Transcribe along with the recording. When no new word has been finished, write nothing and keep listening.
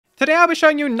Today I'll be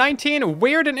showing you 19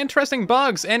 weird and interesting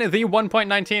bugs in the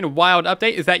 1.19 Wild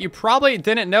update that you probably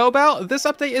didn't know about. This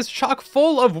update is chock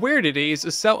full of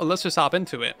weirdities, so let's just hop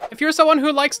into it. If you're someone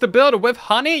who likes to build with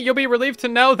honey, you'll be relieved to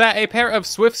know that a pair of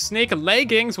Swift Sneak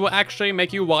leggings will actually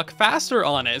make you walk faster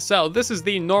on it. So this is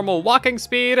the normal walking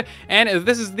speed, and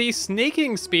this is the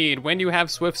sneaking speed when you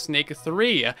have Swift Sneak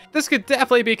 3. This could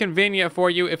definitely be convenient for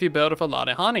you if you build with a lot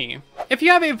of honey. If you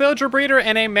have a villager breeder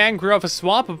in a mangrove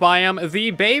swamp biome,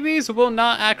 the babies will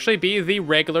not actually be the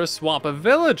regular swamp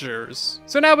villagers.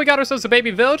 So now we got ourselves a baby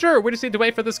villager. We just need to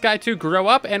wait for this guy to grow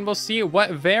up and we'll see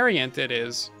what variant it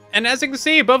is. And as you can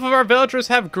see, both of our villagers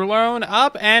have grown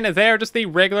up and they're just the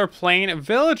regular plain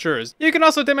villagers. You can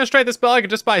also demonstrate this bug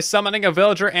just by summoning a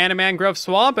villager and a mangrove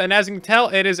swamp, and as you can tell,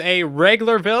 it is a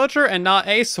regular villager and not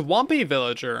a swampy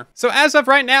villager. So as of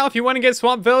right now, if you want to get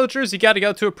swamp villagers, you got to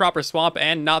go to a proper swamp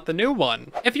and not the new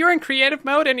one. If you're in creative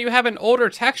mode and you have an older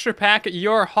texture pack,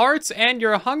 your hearts and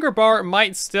your hunger bar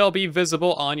might still be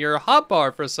visible on your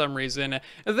hotbar for some reason.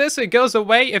 This goes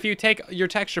away if you take your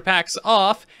texture packs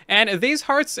off, and these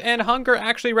hearts and hunger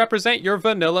actually represent your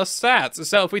vanilla stats.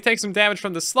 So if we take some damage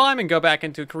from the slime and go back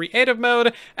into creative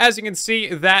mode, as you can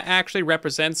see, that actually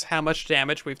represents how much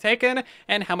damage we've taken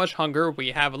and how much hunger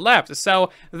we have left. So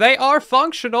they are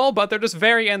functional, but they're just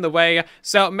very in the way.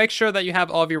 So make sure that you have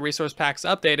all of your resource packs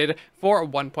updated for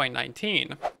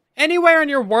 1.19. Anywhere in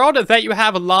your world that you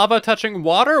have lava touching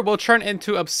water will turn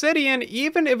into obsidian,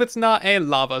 even if it's not a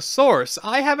lava source.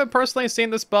 I haven't personally seen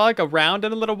this bug around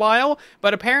in a little while,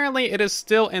 but apparently it is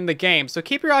still in the game, so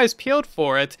keep your eyes peeled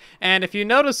for it, and if you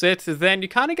notice it, then you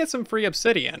kind of get some free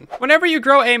obsidian. Whenever you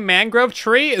grow a mangrove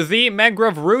tree, the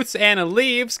mangrove roots and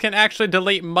leaves can actually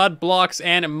delete mud blocks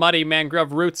and muddy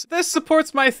mangrove roots. This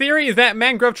supports my theory that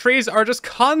mangrove trees are just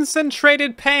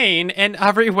concentrated pain in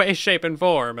every way, shape, and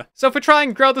form. So if we try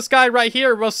and grow this guy right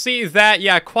here, we'll see that,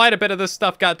 yeah, quite a bit of this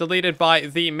stuff got deleted by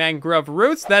the mangrove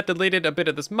roots. That deleted a bit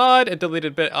of this mud, it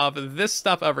deleted a bit of this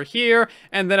stuff over here,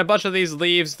 and then a bunch of these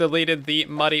leaves deleted the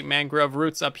muddy mangrove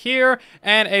roots up here,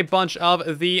 and a bunch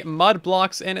of the mud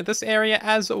blocks in this area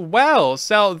as well.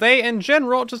 So they, in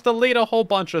general, just delete a whole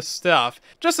bunch of stuff.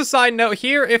 Just a side note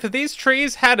here, if these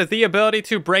trees had the ability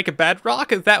to break bedrock,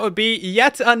 that would be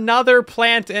yet another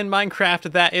plant in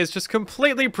Minecraft that is just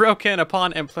completely broken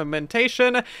upon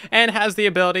implementation, and has the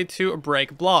ability to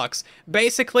break blocks.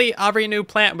 Basically, every new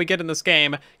plant we get in this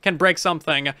game can break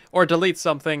something or delete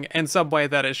something in some way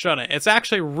that it shouldn't. It's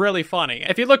actually really funny.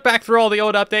 If you look back through all the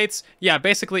old updates, yeah,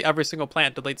 basically every single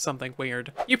plant deletes something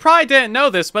weird. You probably didn't know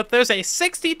this, but there's a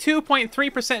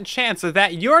 62.3% chance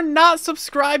that you're not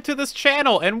subscribed to this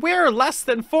channel, and we're less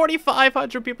than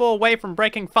 4,500 people away from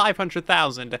breaking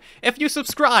 500,000. If you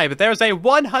subscribe, there's a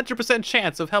 100%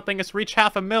 chance of helping us reach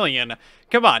 500,000.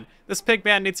 Come on, this pig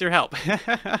man needs your help.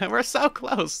 We're so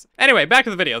close. Anyway, back to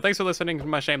the video. Thanks for listening to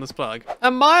my shameless plug. A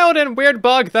mild and weird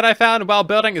bug that I found while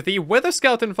building the Wither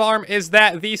Skeleton farm is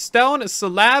that the stone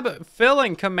slab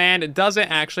filling command doesn't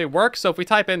actually work. So if we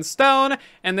type in stone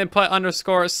and then put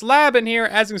underscore slab in here,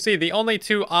 as you can see, the only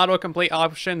two autocomplete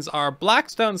options are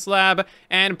blackstone slab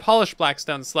and polished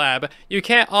blackstone slab. You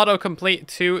can't autocomplete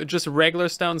to just regular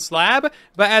stone slab,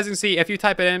 but as you can see, if you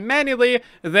type it in manually,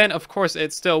 then of course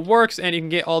it still works, and you can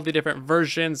get all the different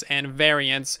versions and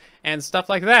variants and stuff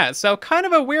like that. So kind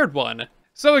of a weird one.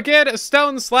 So again,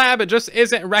 stone slab just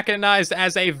isn't recognized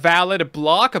as a valid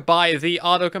block by the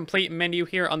autocomplete menu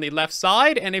here on the left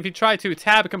side, and if you try to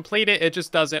tab complete it, it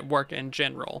just doesn't work in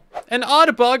general. An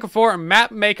odd bug for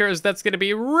map makers that's going to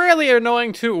be really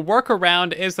annoying to work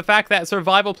around is the fact that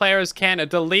survival players can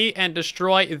delete and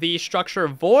destroy the structure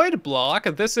void block.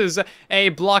 This is a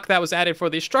block that was added for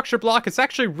the structure block. It's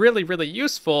actually really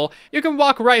useful. You can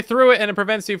walk right through it and it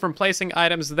prevents you from placing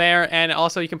items there, and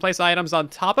also you can place items on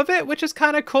top of it, which is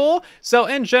kind of cool. So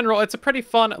in general, it's a pretty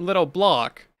fun little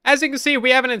block. As you can see,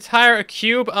 we have an entire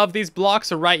cube of these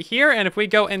blocks right here, and if we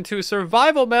go into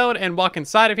survival mode and walk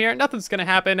inside of here, nothing's gonna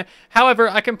happen. However,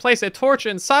 I can place a torch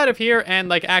inside of here and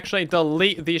like actually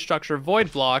delete these structure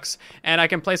void blocks, and I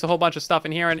can place a whole bunch of stuff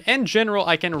in here, and in general,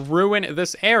 I can ruin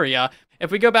this area. If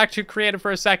we go back to creative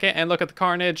for a second and look at the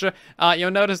carnage,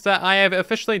 you'll notice that I have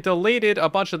officially deleted a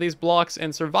bunch of these blocks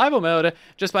in survival mode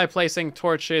just by placing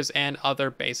torches and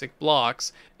other basic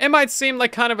blocks. It might seem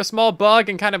like kind of a small bug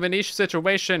and kind of a niche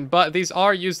situation, but these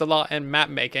are used a lot in map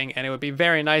making, and it would be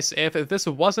very nice if this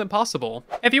wasn't possible.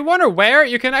 If you wonder where,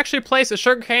 you can actually place a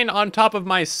sugarcane on top of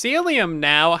mycelium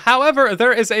now. However,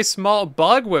 there is a small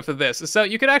bug with this, so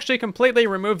you could actually completely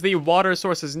remove the water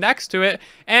sources next to it,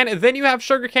 and then you have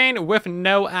sugarcane with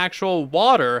no actual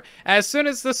water. As soon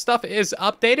as this stuff is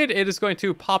updated, it is going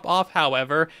to pop off,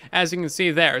 however, as you can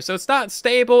see there. So it's not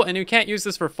stable, and you can't use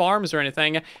this for farms or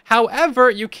anything. However,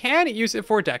 you can use it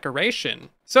for decoration.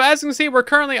 So as you can see, we're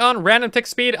currently on random tick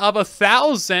speed of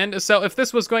 1,000. So if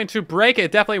this was going to break,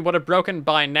 it definitely would have broken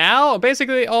by now.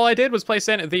 Basically, all I did was place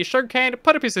in the sugarcane,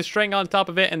 put a piece of string on top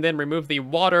of it, and then remove the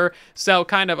water. So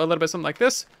kind of a little bit something like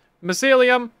this.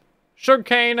 Mycelium,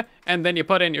 sugarcane, and then you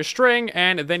put in your string,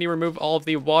 and then you remove all of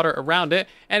the water around it,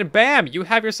 and bam, you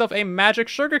have yourself a magic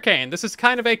sugarcane. This is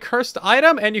kind of a cursed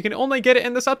item, and you can only get it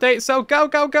in this update, so go,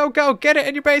 go, go, go, get it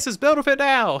in your bases, build with it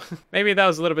now. Maybe that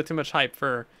was a little bit too much hype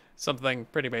for something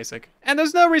pretty basic. And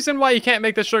there's no reason why you can't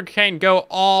make the sugarcane go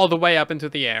all the way up into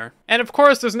the air. And of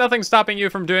course, there's nothing stopping you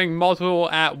from doing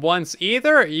multiple at once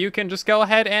either. You can just go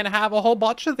ahead and have a whole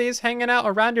bunch of these hanging out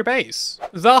around your base.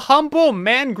 The humble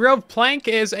mangrove plank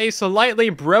is a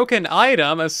slightly broken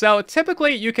item, so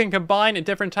typically you can combine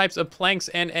different types of planks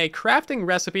in a crafting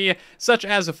recipe, such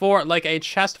as for like a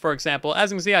chest, for example.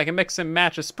 As you can see, I can mix and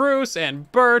match a spruce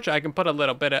and birch. I can put a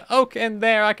little bit of oak in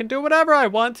there. I can do whatever I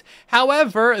want.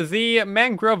 However, the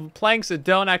mangrove planks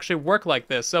don't actually work like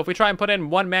this. So if we try and put in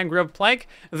one mangrove plank,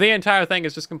 the entire thing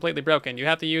is just completely broken. You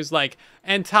have to use like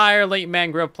entirely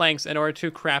mangrove planks in order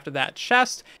to craft that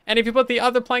chest. And if you put the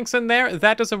other planks in there,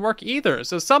 that doesn't work either.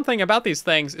 So something about these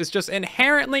things is just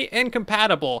inherently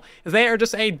incompatible. They are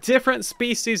just a different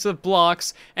species of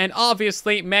blocks, and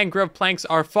obviously mangrove planks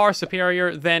are far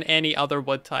superior than any other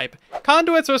wood type.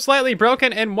 Conduits are slightly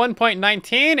broken in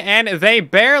 1.19, and they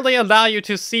barely allow you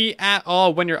to see at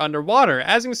all when you're underwater.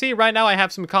 As you can see right now, I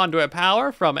have some conduit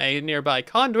power from a nearby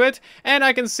conduit, and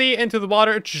I can see into the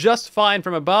water just fine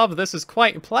from above. This is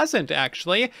quite pleasant,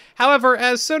 actually. However,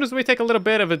 as soon as we take a little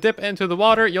bit of a dip into the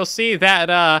water, you'll see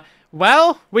that,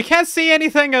 well, we can't see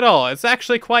anything at all. It's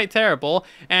actually quite terrible,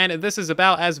 and this is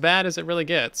about as bad as it really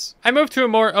gets. I moved to a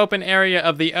more open area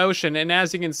of the ocean, and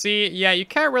as you can see, yeah, you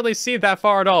can't really see that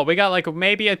far at all. We got like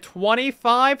maybe a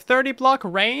 25, 30 block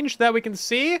range that we can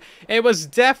see. It was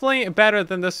definitely better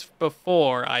than this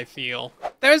before, I feel.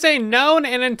 There's a known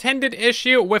and intended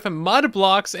issue with mud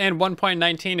blocks in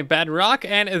 1.19 Bedrock,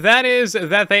 and that is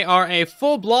that they are a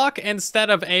full block instead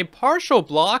of a partial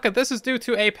block. This is due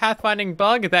to a pathfinding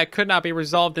bug that could not be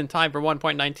resolved in time for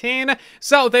 1.19,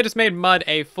 so they just made mud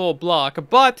a full block.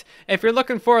 But if you're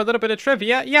looking for a little bit of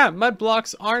trivia, yeah, mud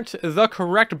blocks aren't the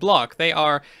correct block. They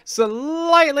are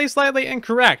slightly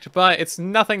incorrect, but it's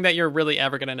nothing that you're really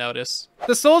ever going to notice.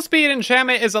 The soul speed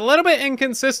enchantment is a little bit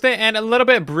inconsistent and a little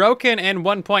bit broken in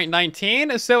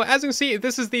 1.19. So as you can see,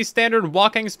 this is the standard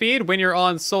walking speed when you're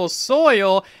on soul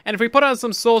soil, and if we put on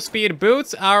some soul speed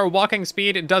boots, our walking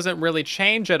speed doesn't really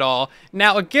change at all.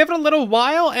 Now give it a little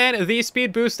while and the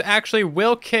speed boost actually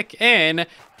will kick in.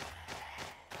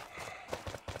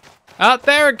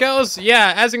 There it goes.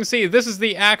 Yeah, as you can see, this is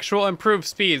the actual improved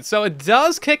speed. So it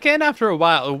does kick in after a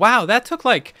while. Wow, that took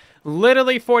like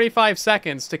literally 45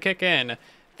 seconds to kick in.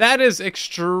 That is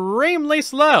extremely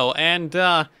slow, and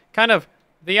kind of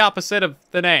the opposite of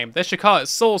the name. They should call it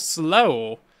Soul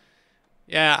Slow.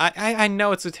 Yeah, I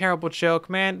know it's a terrible joke,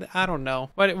 man. I don't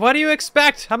know. What do you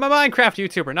expect? I'm a Minecraft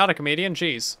YouTuber, not a comedian.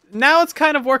 Jeez. Now it's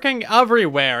kind of working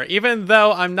everywhere, even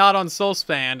though I'm not on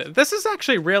Soulspan. This is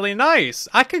actually really nice.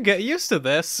 I could get used to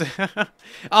this.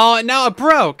 Oh, now it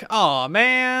broke. Oh,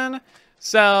 man.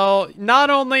 So,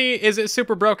 not only is it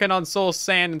super broken on Soul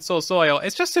Sand and Soul Soil,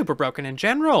 it's just super broken in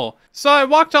general. So I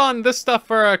walked on this stuff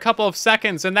for a couple of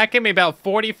seconds, and that gave me about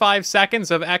 45 seconds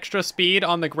of extra speed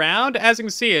on the ground. As you can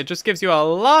see, it just gives you a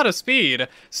lot of speed.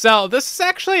 So this is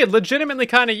actually legitimately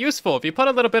kind of useful. If you put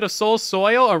a little bit of Soul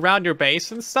Soil around your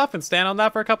base and stuff and stand on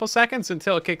that for a couple seconds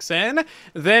until it kicks in,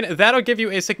 then that'll give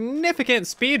you a significant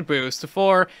speed boost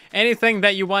for anything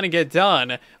that you want to get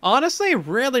done. Honestly,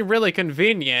 really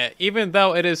convenient, even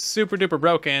though it is super duper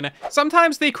broken.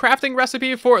 Sometimes the crafting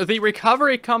recipe for the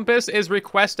recovery compass is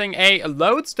requesting a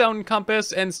lodestone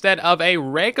compass instead of a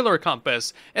regular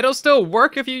compass. It'll still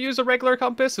work if you use a regular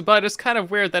compass, but it's kind of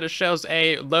weird that it shows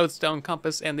a lodestone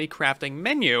compass in the crafting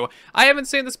menu. I haven't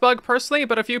seen this bug personally,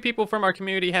 but a few people from our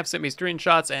community have sent me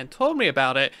screenshots and told me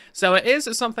about it, so it is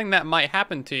something that might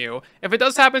happen to you. If it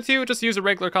does happen to you, just use a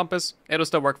regular compass. It'll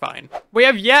still work fine. We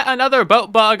have yet another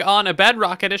boat bug on a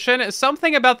Bedrock edition.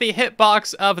 Something about the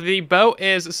hitbox of the boat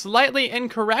is slightly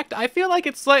incorrect. I feel like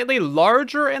it's slightly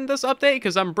larger in this update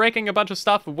because I'm breaking a bunch of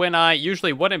stuff when I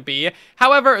usually wouldn't be.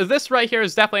 However, this right here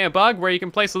is definitely a bug where you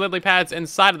can place the lily pads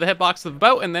inside of the hitbox of the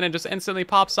boat and then it just instantly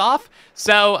pops off.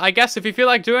 So I guess if you feel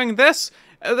like doing this,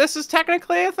 this is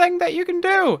technically a thing that you can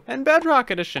do in Bedrock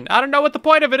Edition. I don't know what the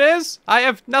point of it is. I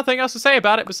have nothing else to say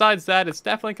about it besides that it's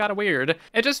definitely kind of weird.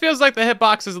 It just feels like the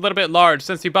hitbox is a little bit large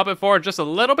since you bump it forward just a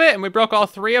little bit and we broke all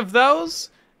 3 of those.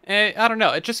 I don't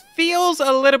know, it just feels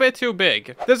a little bit too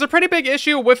big. There's a pretty big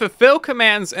issue with the fill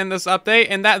commands in this update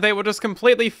in that they will just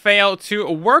completely fail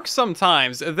to work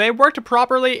sometimes. They worked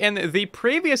properly in the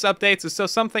previous updates, so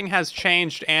something has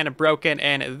changed and broken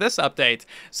in this update.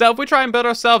 So if we try and build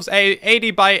ourselves a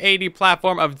 80 by 80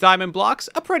 platform of diamond blocks,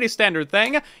 a pretty standard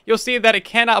thing, you'll see that it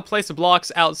cannot place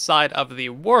blocks outside of the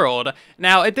world.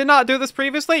 Now, it did not do this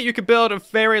previously. You could build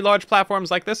very large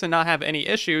platforms like this and not have any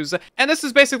issues, and this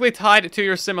is basically tied to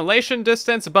your simulation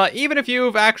distance. But even if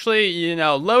you've actually, you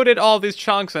know, loaded all these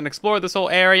chunks and explored this whole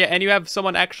area, and you have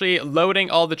someone actually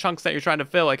loading all the chunks that you're trying to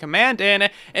fill a command in,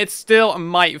 it still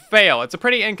might fail. It's a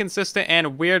pretty inconsistent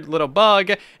and weird little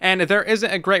bug, and there isn't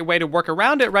a great way to work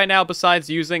around it right now besides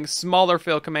using smaller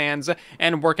fill commands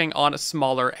and working on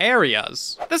smaller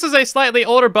areas. This is a slightly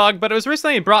older bug, but it was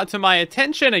recently brought to my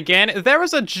attention again. There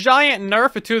was a giant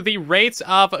nerf to the rates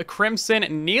of Crimson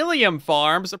Nelium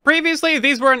farms. Previously,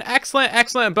 these were an excellent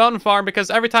bone farm because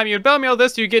every time you would bone meal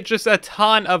this, you get just a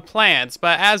ton of plants.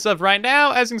 But as of right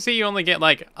now, as you can see, you only get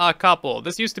like a couple.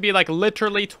 This used to be like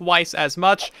literally twice as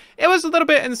much. It was a little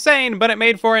bit insane, but it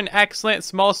made for an excellent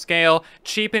small scale,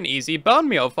 cheap and easy bone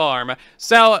meal farm.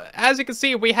 So as you can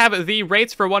see, we have the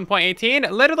rates for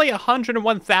 1.18, literally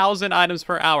 101,000 items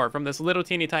per hour from this little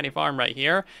teeny tiny farm right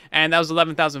here. And that was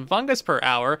 11,000 fungus per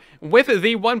hour. With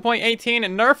the 1.18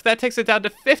 nerf, that takes it down to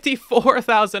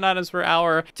 54,000 items per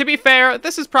hour. To be fair,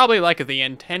 this is probably like the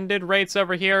intended rates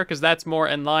over here because that's more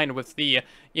in line with the,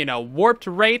 you know, warped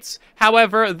rates.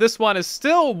 However, this one is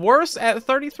still worse at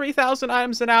 33,000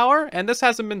 items an hour, and this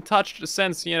hasn't been touched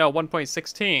since, you know,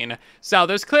 1.16. So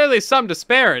there's clearly some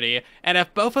disparity, and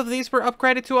if both of these were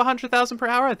upgraded to 100,000 per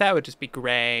hour, that would just be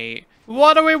great.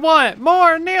 What do we want?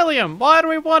 More Nelium! Why do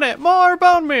we want it? More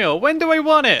bone meal! When do we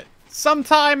want it?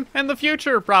 Sometime in the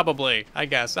future, probably, I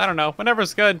guess. I don't know.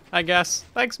 Whenever's good, I guess.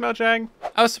 Thanks, Mojang.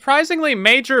 A surprisingly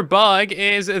major bug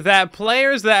is that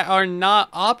players that are not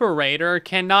operator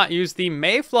cannot use the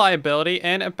Mayfly ability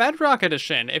in Bedrock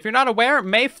Edition. If you're not aware,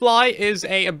 Mayfly is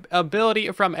a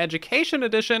ability from Education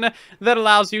Edition that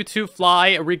allows you to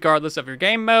fly regardless of your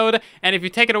game mode. And if you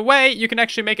take it away, you can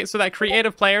actually make it so that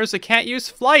creative players can't use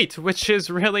flight, which is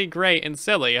really great and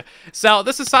silly. So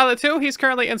this is Silent 2. He's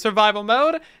currently in survival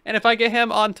mode, and if I get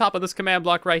him on top of this command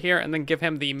block right here and then give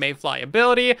him the Mayfly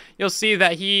ability, you'll see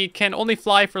that he can only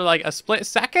fly for like a split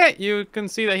second. You can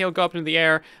see that he'll go up into the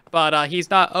air, but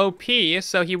he's not OP,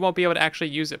 so he won't be able to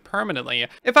actually use it permanently.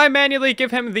 If I manually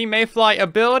give him the Mayfly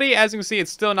ability, as you can see,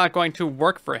 it's still not going to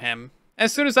work for him.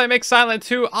 As soon as I make Silent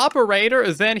 2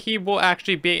 operator, then he will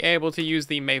actually be able to use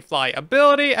the Mayfly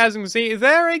ability. As you can see,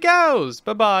 there he goes.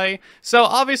 Bye-bye. So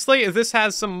obviously, this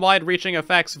has some wide-reaching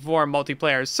effects for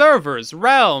multiplayer servers,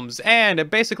 realms,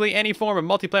 and basically any form of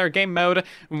multiplayer game mode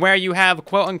where you have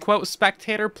quote-unquote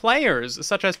spectator players,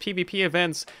 such as PvP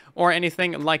events or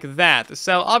anything like that.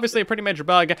 So obviously a pretty major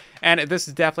bug, and this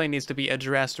definitely needs to be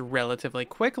addressed relatively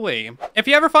quickly. If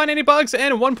you ever find any bugs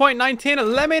in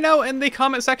 1.19, let me know in the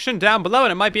comment section down below,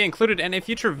 and it might be included in a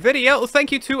future video.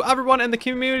 Thank you to everyone in the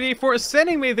community for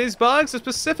sending me these bugs,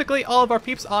 specifically all of our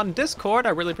peeps on Discord. I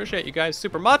really appreciate you guys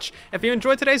super much. If you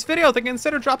enjoyed today's video, then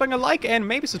consider dropping a like and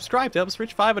maybe subscribe to help us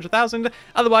reach 500,000.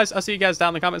 Otherwise, I'll see you guys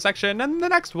down in the comment section in the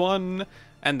next one.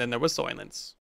 And then there was silence.